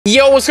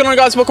Yo, what's going on,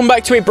 guys? Welcome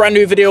back to a brand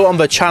new video on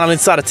the channel.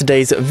 Inside of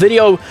today's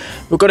video,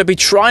 we're going to be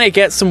trying to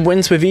get some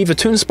wins with either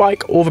Toon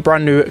Spike or the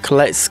brand new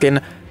Collect skin,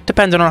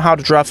 depending on how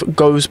the draft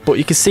goes. But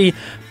you can see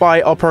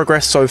by our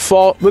progress so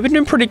far, we've been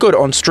doing pretty good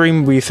on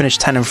stream. We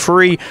finished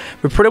 10-3.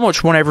 We pretty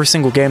much won every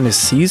single game this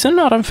season.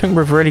 I don't think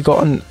we've really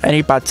gotten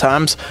any bad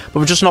times, but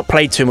we've just not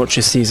played too much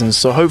this season.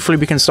 So hopefully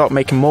we can start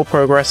making more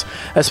progress,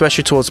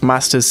 especially towards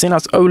Masters. Seeing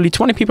as only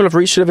 20 people have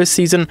reached it this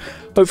season,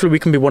 hopefully we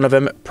can be one of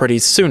them pretty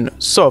soon.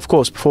 So of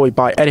course, before we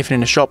buy anything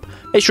in the shop,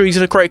 make sure you use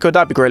the credit code.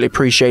 That'd be greatly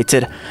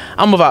appreciated.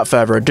 And without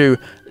further ado,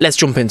 let's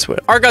jump into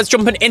it. Alright guys,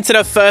 jumping into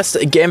the first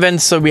game then.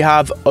 So we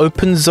have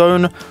Open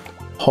Zone,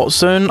 Hot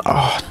Zone.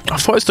 Oh, I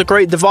thought it's the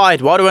Great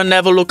Divide. Why do I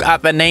never look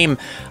at the name?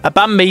 A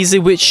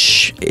Bambizi,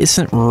 which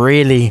isn't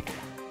really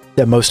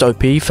the most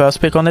OP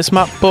first pick on this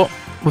map, but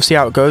we'll see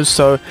how it goes.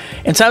 So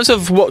in terms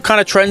of what kind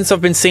of trends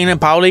I've been seeing in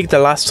Power League the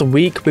last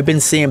week, we've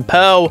been seeing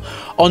Pearl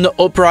on the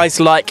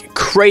uprise like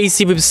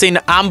crazy. We've seen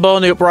Amber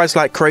on the uprise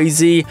like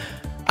crazy.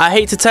 I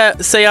hate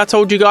to say I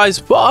told you guys,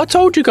 but I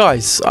told you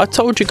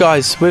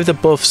guys with the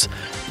buffs.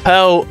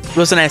 Pearl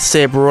was an S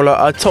tier brawler.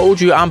 I told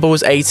you Amber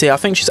was A tier. I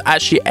think she's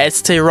actually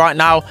S tier right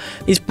now.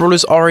 These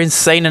brawlers are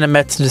insane in the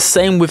meta. The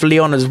same with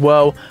Leon as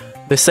well.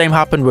 The same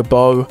happened with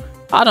Bo.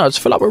 I don't know, I just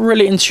feel like we're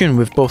really in tune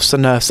with buffs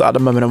and nerfs at the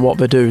moment and what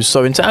they do.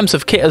 So in terms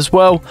of kit as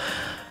well,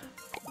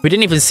 we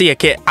didn't even see a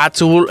kit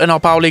at all in our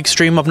Power League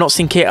stream. I've not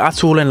seen kit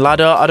at all in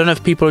ladder. I don't know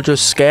if people are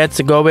just scared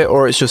to go it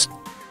or it's just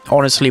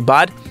honestly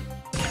bad.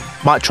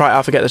 Might try it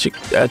out if I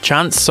get a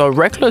chance. So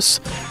Reckless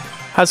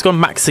has gone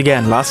max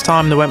again. Last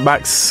time they went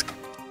max,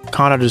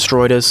 kind of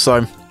destroyed us.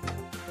 So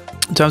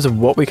in terms of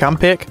what we can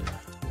pick,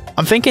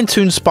 I'm thinking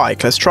Toon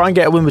Spike. Let's try and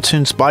get a win with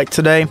Toon Spike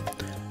today.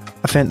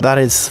 I think that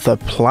is the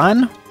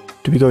plan.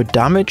 Do we go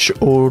damage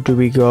or do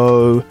we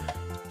go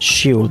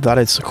shield? That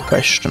is the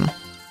question.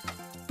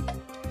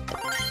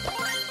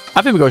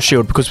 I think we go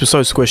shield because we're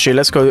so squishy.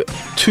 Let's go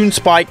Toon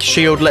Spike,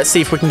 shield. Let's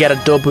see if we can get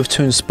a dub with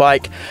Toon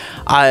Spike.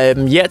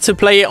 I'm yet to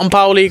play it on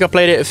Power League. I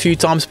played it a few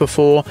times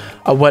before.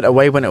 I went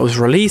away when it was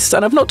released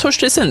and I've not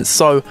touched it since.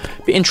 So,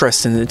 be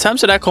interesting. In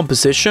terms of their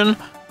composition,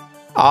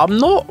 I'm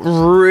not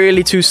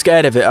really too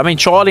scared of it. I mean,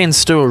 Charlie and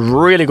Stu are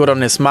really good on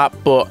this map,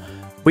 but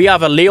we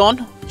have a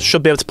Leon.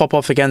 Should be able to pop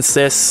off against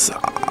this.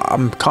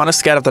 I'm kind of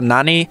scared of the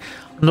Nanny.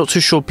 I'm not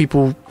too sure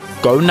people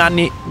go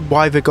Nanny.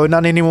 Why they go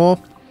Nanny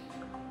anymore?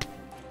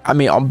 I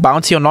mean, on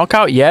Bounty or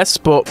Knockout, yes,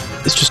 but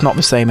it's just not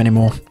the same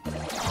anymore.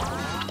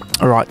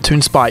 Alright,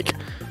 Toon Spike.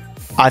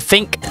 I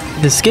think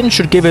the skin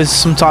should give us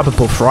some type of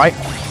buff, right?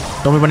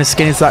 Normally when the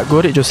skin is that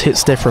good, it just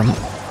hits different.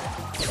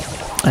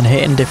 And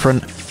hitting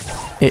different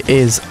it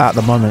is at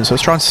the moment. So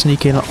let's try and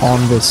sneak in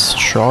on this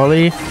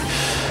Charlie.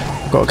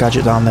 Got a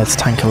gadget down there to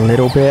tank a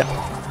little bit.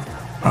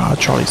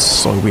 Charlie's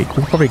so weak. We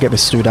can probably get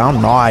this Stu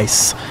down.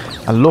 Nice.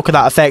 And look at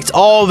that effect.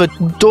 Oh, the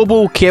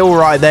double kill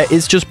right there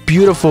is just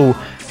beautiful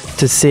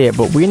to see it,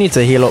 but we need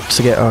to heal up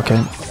to get okay.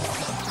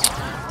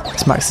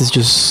 This Max is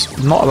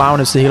just not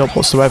allowing us to heal up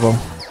whatsoever.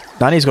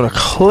 Danny's got to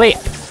clip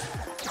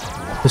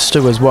the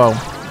Stu as well.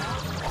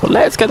 But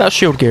let's get that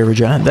shield gear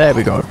regen. There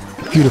we go.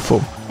 Beautiful.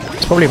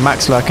 There's probably a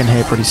Max lurking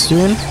here pretty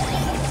soon.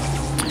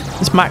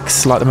 This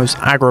Max like the most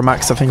aggro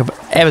Max I think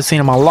I've ever seen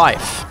in my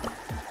life.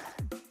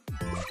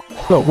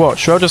 Look,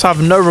 watch. I'll just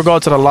have no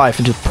regard to the life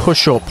and just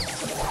push up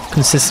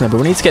consistently.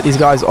 But we need to get these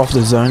guys off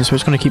the zone, so we're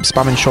just going to keep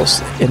spamming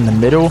shots in the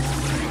middle.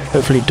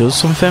 Hopefully it does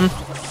something.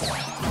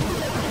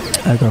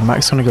 There we go.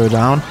 Max is going to go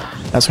down.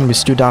 That's going to be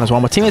Stu down as well.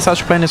 My teammates are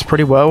actually playing this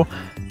pretty well,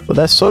 but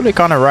they're slowly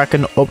kind of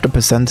racking up the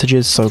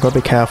percentages, so got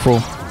to be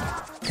careful.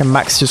 And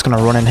Max is just going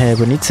to run in here.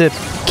 We need to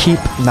keep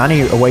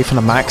Nanny away from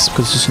the Max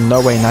because there's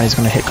no way Nanny's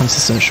going to hit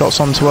consistent shots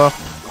onto her.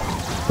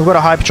 We've got a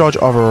hypercharge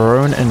of our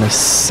own in a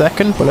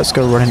second, but let's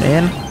go running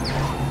in.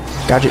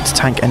 Gadget to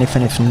tank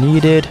anything if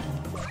needed.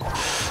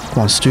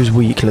 Come on, Stu's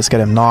weak. Let's get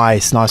him.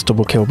 Nice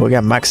double kill. But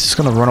again, Max is just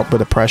going to run up with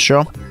the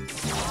pressure.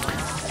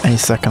 Any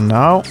second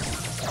now.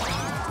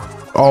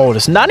 Oh,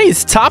 this Nanny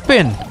is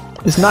tapping.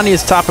 This Nanny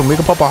is tapping. We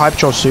can pop a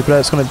hypercharge super.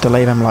 It's going to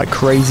delay them like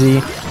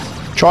crazy.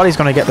 Charlie's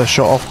going to get the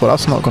shot off, but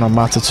that's not going to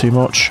matter too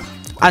much.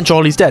 And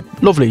Charlie's dead.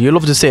 Lovely. You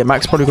love to see it.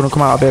 Max probably going to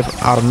come out a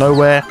bit out of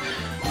nowhere.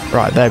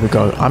 Right, there we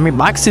go. I mean,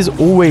 Maxes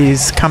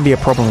always can be a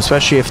problem,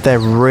 especially if they're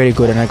really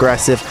good and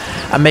aggressive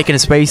and making a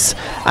space.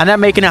 And they're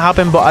making it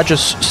happen, but I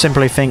just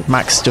simply think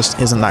Max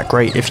just isn't that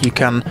great. If you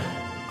can,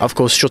 of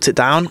course, shut it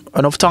down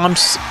enough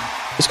times,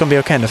 it's going to be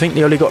okay. And I think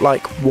they only got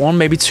like 1,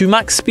 maybe 2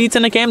 max speeds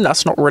in a game.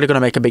 That's not really going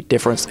to make a big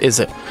difference, is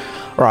it?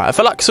 Right, I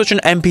feel like such an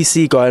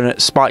NPC going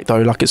at Spike,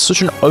 though. Like, it's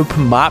such an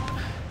open map.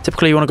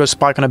 Typically, you want to go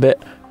Spike on a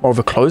bit more of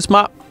a closed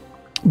map.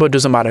 But it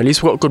doesn't matter. At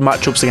least we've got good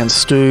matchups against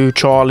Stu,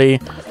 Charlie.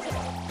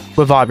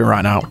 We're vibing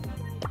right now.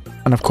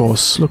 And of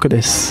course, look at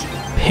this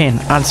pin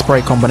and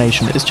spray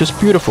combination. It's just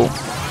beautiful.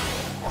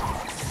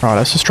 Right,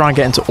 let's just try and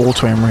get into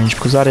auto aim range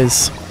because that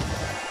is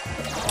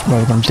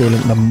where I'm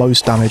dealing the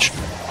most damage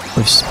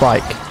with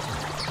Spike.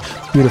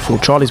 Beautiful.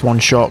 Charlie's one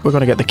shot. We're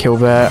going to get the kill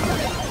there.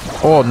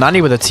 Oh,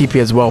 Nanny with a TP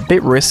as well.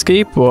 Bit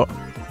risky, but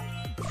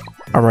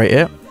I rate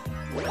it.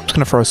 Just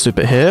going to throw a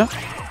super here.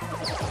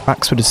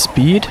 Max with his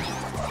speed.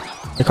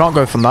 We can't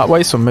go from that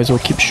way, so I may as well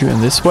keep shooting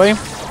this way.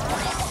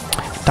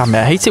 Damn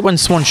it, I hate it when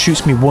someone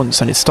shoots me once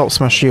and it stops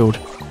my shield.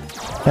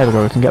 There we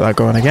go, we can get that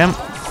going again.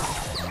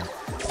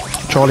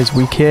 Charlie's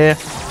weak here.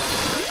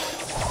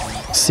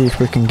 Let's see if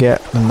we can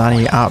get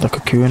Nanny out of the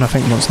cocoon. I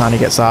think once Nanny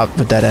gets out,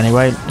 we're dead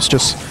anyway.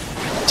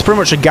 It's pretty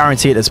much a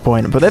guarantee at this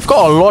point. But they've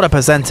got a lot of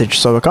percentage,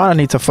 so we kind of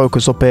need to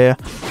focus up here.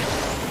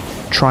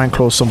 Try and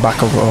close some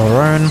back of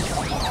our own.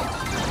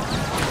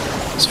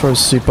 Let's throw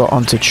super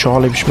onto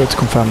Charlie. We should be able to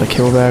confirm the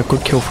kill there.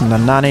 Good kill from the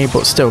Nanny,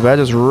 but still, they're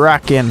just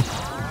racking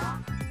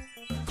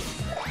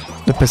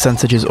the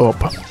percentages up.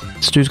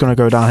 Stu's going to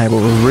go down here, but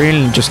we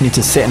really just need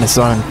to sit in the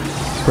zone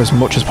for as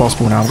much as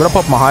possible now. I'm going to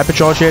pop my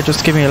hypercharge here just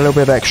to give me a little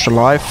bit of extra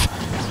life.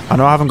 I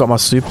know I haven't got my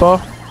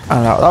super,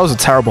 and that was a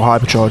terrible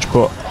hypercharge,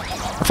 but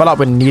I felt like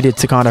we needed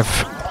to kind of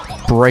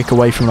break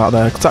away from that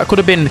there, because that could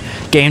have been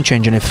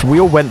game-changing. If we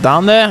all went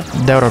down there,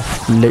 they would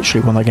have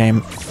literally won the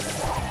game.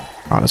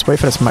 Alright, let's wait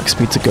for this max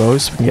speed to go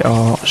so we can get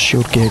our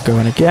shield gear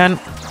going again.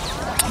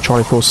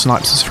 Charlie, of course,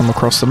 snipes us from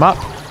across the map.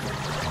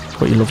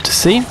 What you love to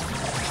see.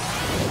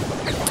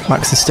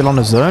 Max is still on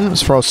the zone.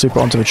 Let's throw our super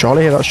onto the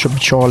Charlie here. That should be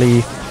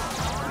Charlie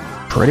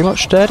pretty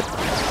much dead.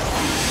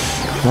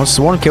 Wants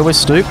one kill with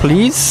Stu,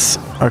 please.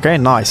 Okay,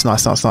 nice.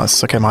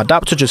 Okay, my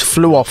adapter just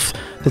flew off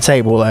the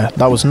table there.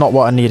 That was not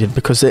what I needed,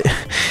 because it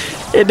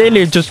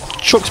nearly just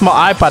chucks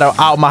my iPad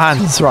out of my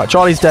hands. Right,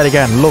 Charlie's dead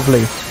again.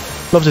 Lovely.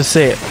 Love to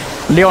see it.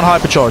 Leon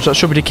hypercharge. That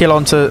should be the kill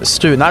onto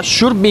Stu. And that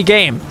should be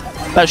game.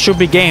 That should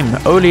be game.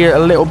 Only a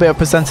little bit of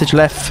percentage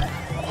left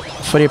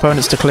for the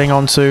opponents to cling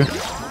on to.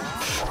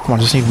 Come on,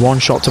 I just need one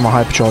shot to my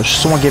hypercharge.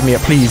 Someone give me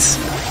it, please.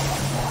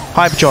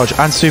 Hypercharge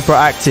and super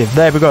active.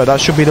 There we go. That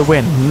should be the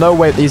win. No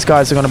way these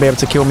guys are going to be able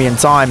to kill me in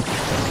time.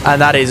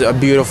 And that is a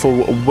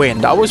beautiful win.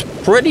 That was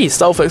pretty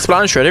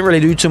self-explanatory. I didn't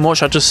really do too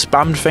much. I just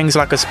spammed things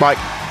like a spike.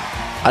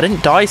 I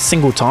didn't die a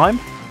single time.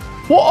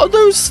 What are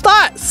those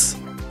stats?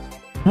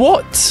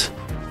 What?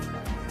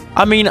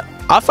 I mean,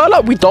 I felt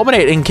like we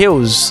dominated in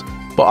kills.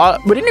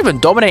 But we didn't even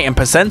dominate in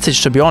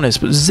percentage, to be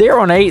honest. But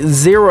 0 and 8,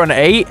 0 and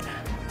 8.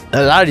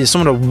 That is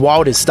some of the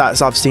wildest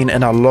stats I've seen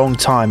in a long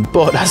time.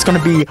 But that's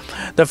going to be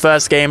the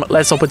first game.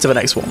 Let's hop into the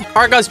next one.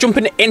 Alright guys,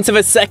 jumping into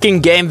the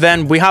second game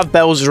then. We have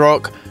Bell's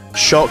Rock.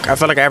 Shock. I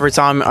feel like every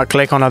time I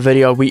click on a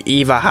video, we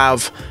either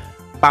have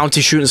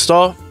Bounty Shooting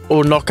Star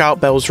or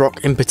Knockout Bell's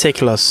Rock in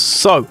particular.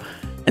 So,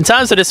 in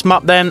terms of this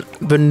map then,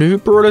 the new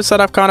brawlers that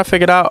I've kind of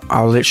figured out,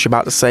 I was literally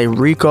about to say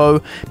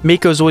Rico.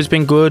 Miko's always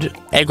been good.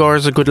 Egor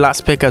is a good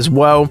last pick as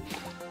well.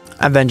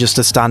 And then just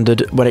a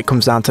standard when it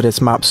comes down to this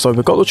map. So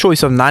we've got the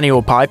choice of Nanny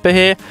or Piper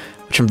here,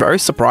 which I'm very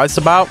surprised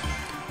about.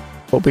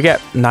 But we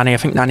get Nanny. I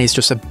think Nanny's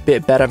just a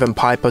bit better than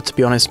Piper, to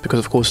be honest, because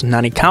of course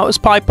Nanny counters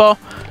Piper.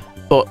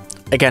 But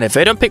again, if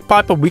they don't pick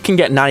Piper, we can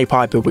get Nanny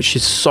Piper, which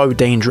is so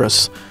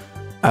dangerous.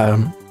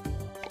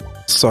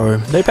 So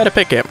they better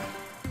pick it.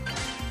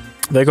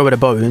 They go with a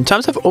bow. In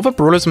terms of other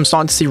brawlers, I'm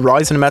starting to see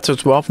rise in the meta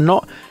as well. I've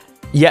not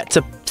yet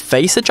to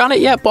face a Janet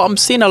yet, but I'm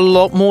seeing a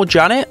lot more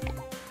Janet.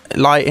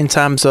 Like in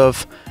terms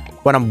of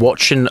when I'm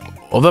watching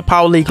other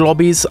Power League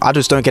lobbies, I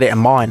just don't get it in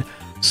mine.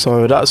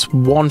 So that's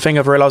one thing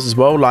I've realized as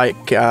well.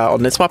 Like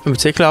on this map in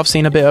particular, I've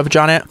seen a bit of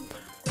Janet.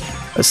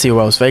 Let's see who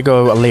else. They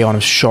go a Leon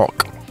of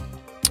Shock.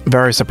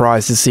 Very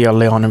surprised to see a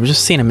Leon. I've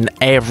just seen him in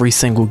every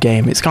single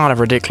game. It's kind of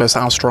ridiculous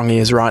how strong he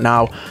is right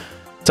now.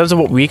 In terms of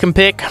what we can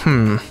pick,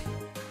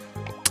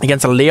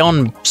 against a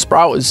Leon,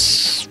 Sprout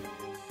is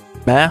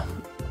meh.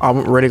 I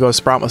wouldn't really go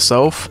Sprout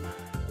myself.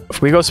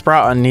 If we go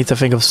Sprout, I need to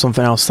think of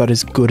something else that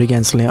is good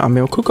against Leon. I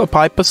mean, we could go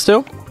Piper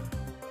still.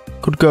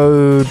 Could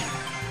go...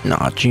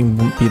 Nah, Jean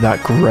wouldn't be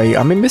that great.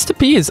 I mean, Mr.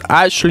 P is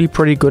actually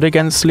pretty good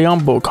against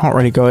Leon, but can't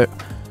really go it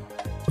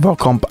with our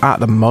comp at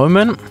the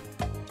moment.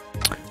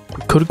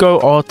 We could go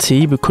RT.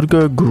 We could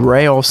go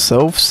Grey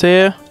ourselves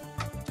here.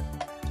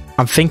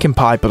 I'm thinking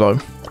Piper, though.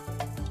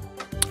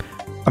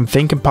 I'm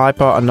thinking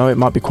Piper. I know it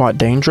might be quite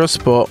dangerous,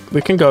 but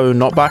we can go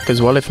knockback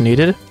as well if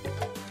needed.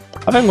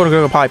 I think I'm going to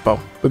go with Piper.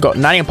 We've got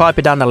Nanny and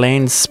Piper down the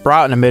lanes,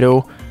 Sprout in the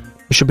middle.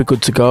 We should be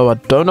good to go. I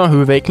don't know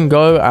who they can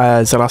go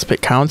as a last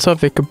pick counter.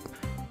 They could,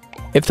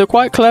 if they're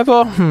quite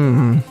clever,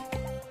 who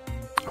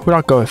would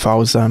I go if I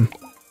was them?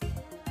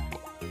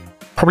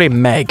 Probably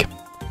Meg.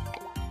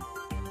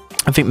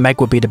 I think Meg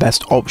would be the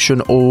best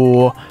option,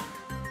 or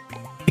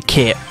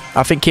Kit.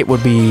 I think Kit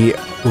would be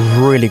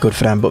really good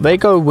for them, but they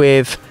go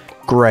with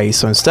Grey.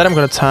 So instead, I'm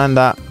going to turn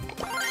that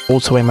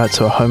auto aim out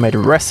to a homemade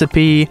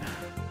recipe.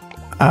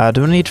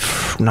 Do I need...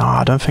 Nah,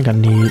 I don't think I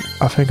need...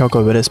 I think I'll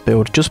go with this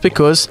build, just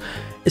because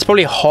it's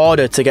probably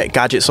harder to get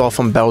gadgets off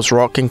on Bell's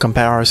Rock in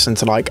comparison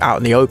to like out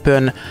in the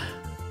open.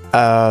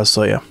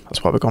 So yeah,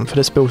 that's why we're going for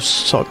this build.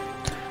 So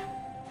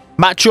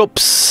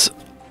matchups,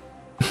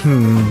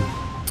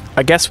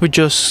 I guess we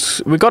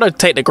got to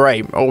take the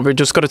Grey, or we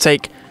just got to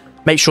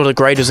make sure the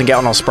Grey doesn't get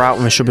on our Sprout,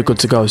 and we should be good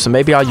to go. So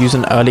maybe I'll use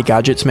an early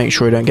gadget to make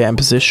sure we don't get in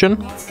position.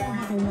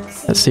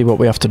 Let's see what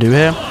we have to do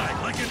here.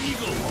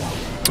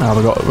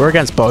 We're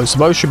against Bo, so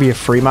Bo should be a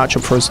free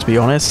matchup for us, to be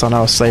honest. I know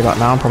I'll say that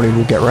now, probably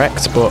will get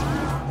wrecked, but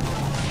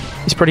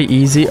it's pretty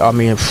easy. I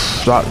mean,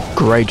 that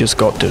Grey just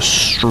got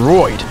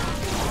destroyed.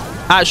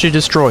 actually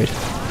destroyed.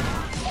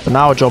 But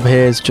now our job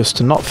here is just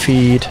to not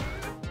feed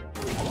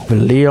the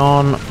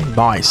Leon.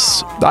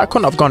 Nice. That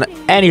couldn't have gone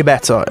any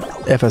better,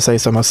 if I say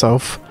so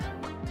myself.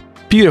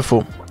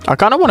 Beautiful. I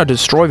kind of want to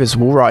destroy this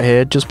wall right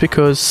here just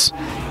because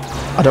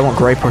I don't want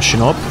Gray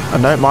pushing up. I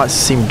know it might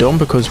seem dumb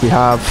because we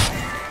have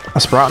a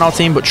Sprout in our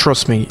team, but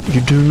trust me,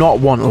 you do not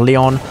want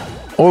Leon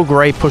or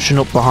Gray pushing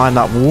up behind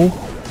that wall.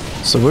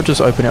 So we'll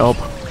just open it up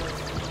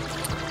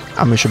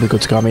and we should be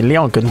good to go. I mean,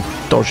 Leon can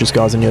dodge these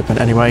guys in the open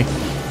anyway.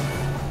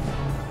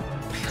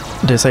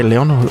 Did I say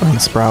Leon or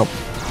Sprout?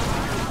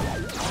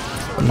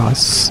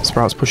 Nice.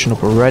 Sprout's pushing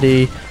up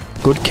already.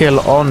 Good kill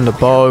on the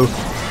bow.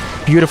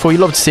 Beautiful. You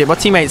love to see it. My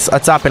teammates are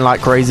tapping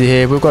like crazy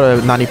here. We've got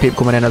a nanny peep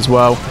coming in as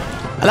well.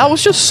 And that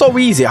was just so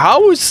easy.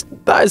 How was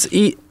that?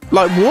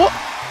 Like, what?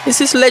 Is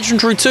this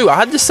legendary too? I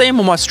had the same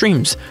on my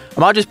streams.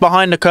 Am I just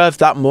behind the curve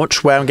that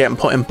much where I'm getting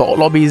put in bot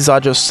lobbies? I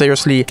just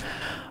seriously,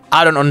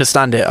 I don't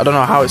understand it. I don't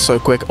know how it's so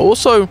quick.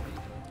 Also,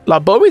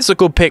 like, Bo is a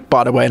good pick,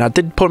 by the way, and I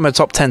did put him in the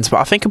top 10s,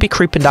 but I think he'll be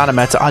creeping down a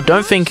meta. I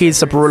don't think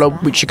he's a brawler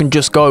which you can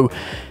just go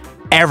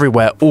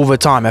everywhere all the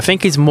time. I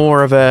think he's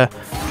more of a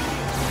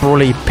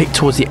brawler pick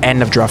towards the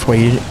end of draft where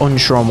you're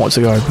unsure on what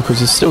to go, because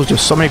there's still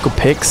just so many good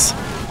picks.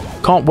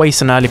 Can't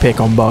waste an early pick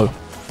on Bo.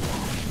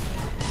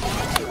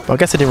 But I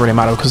guess it didn't really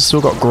matter because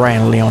still got Gray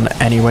and Leon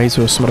anyways,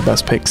 who are some of the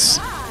best picks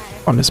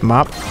on this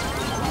map.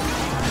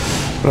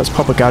 But let's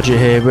pop a gadget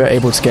here. We're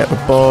able to get the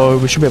bow.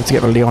 We should be able to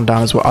get the Leon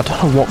down as well. I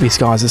don't know what these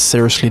guys are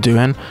seriously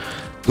doing.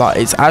 Like,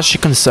 it's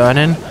actually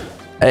concerning.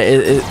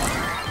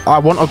 I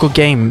want a good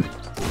game,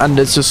 and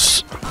it's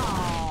just,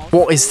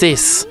 what is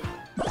this?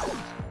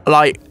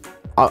 Like,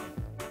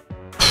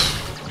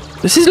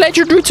 this is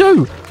legendary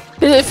too.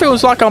 It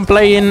feels like I'm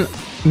playing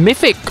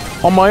Mythic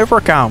on my other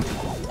account.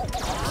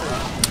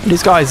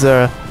 These guys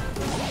are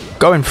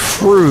going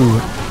through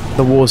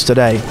the wars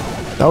today.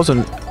 That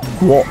wasn't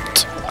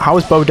what? How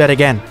is Bo dead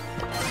again?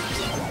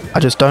 I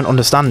just don't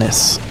understand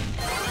this.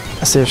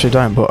 I seriously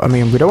don't. But I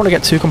mean, we don't want to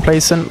get too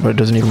complacent, but it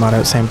doesn't even matter at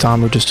the same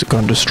time. We're just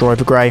going to destroy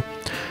the Gray.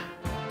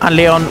 And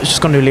Leon is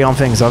just going to do Leon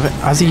things.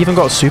 Has he even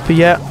got a super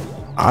yet?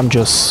 I'm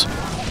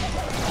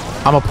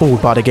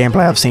appalled by the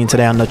gameplay I've seen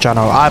today on the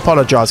channel. I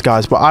apologize,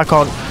 guys, but I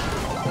can't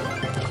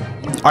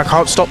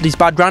stop these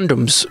bad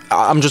randoms.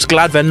 I'm just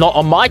glad they're not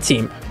on my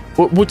team.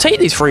 We'll take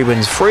these 3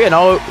 wins,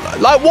 3-0.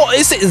 Like, what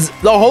is it?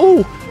 The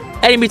whole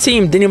enemy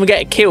team didn't even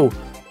get a kill.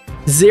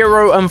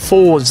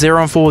 0-4,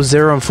 0-4,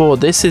 0-4.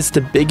 This is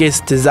the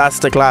biggest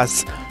disaster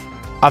class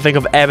I think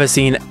I've ever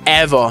seen,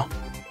 ever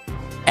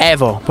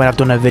when I've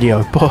done a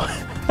video. But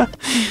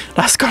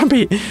that's gonna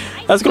be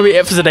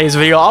it for today's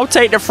video. I'll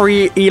take the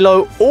free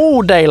elo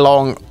all day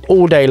long.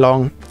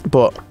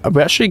 But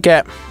we actually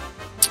get,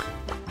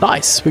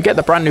 nice, we get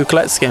the brand new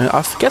Colette skin.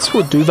 I guess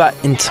we'll do that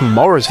in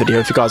tomorrow's video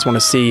if you guys want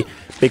to see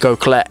Big O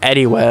Colette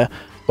anywhere.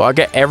 But I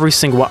get every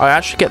single one. I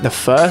actually get the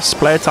first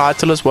player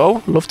title as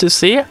well. Love to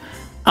see it.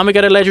 And we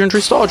get a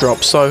legendary star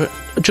drop. So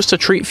just a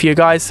treat for you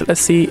guys. Let's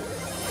see.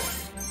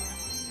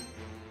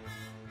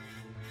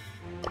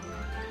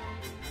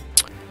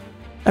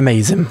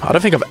 Amazing. I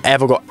don't think I've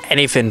ever got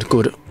anything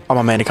good on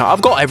my main account.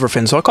 I've got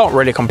everything, so I can't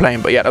really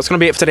complain. But yeah, that's going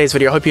to be it for today's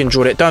video. I hope you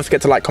enjoyed it. Don't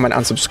forget to like, comment,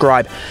 and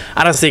subscribe.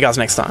 And I'll see you guys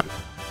next time.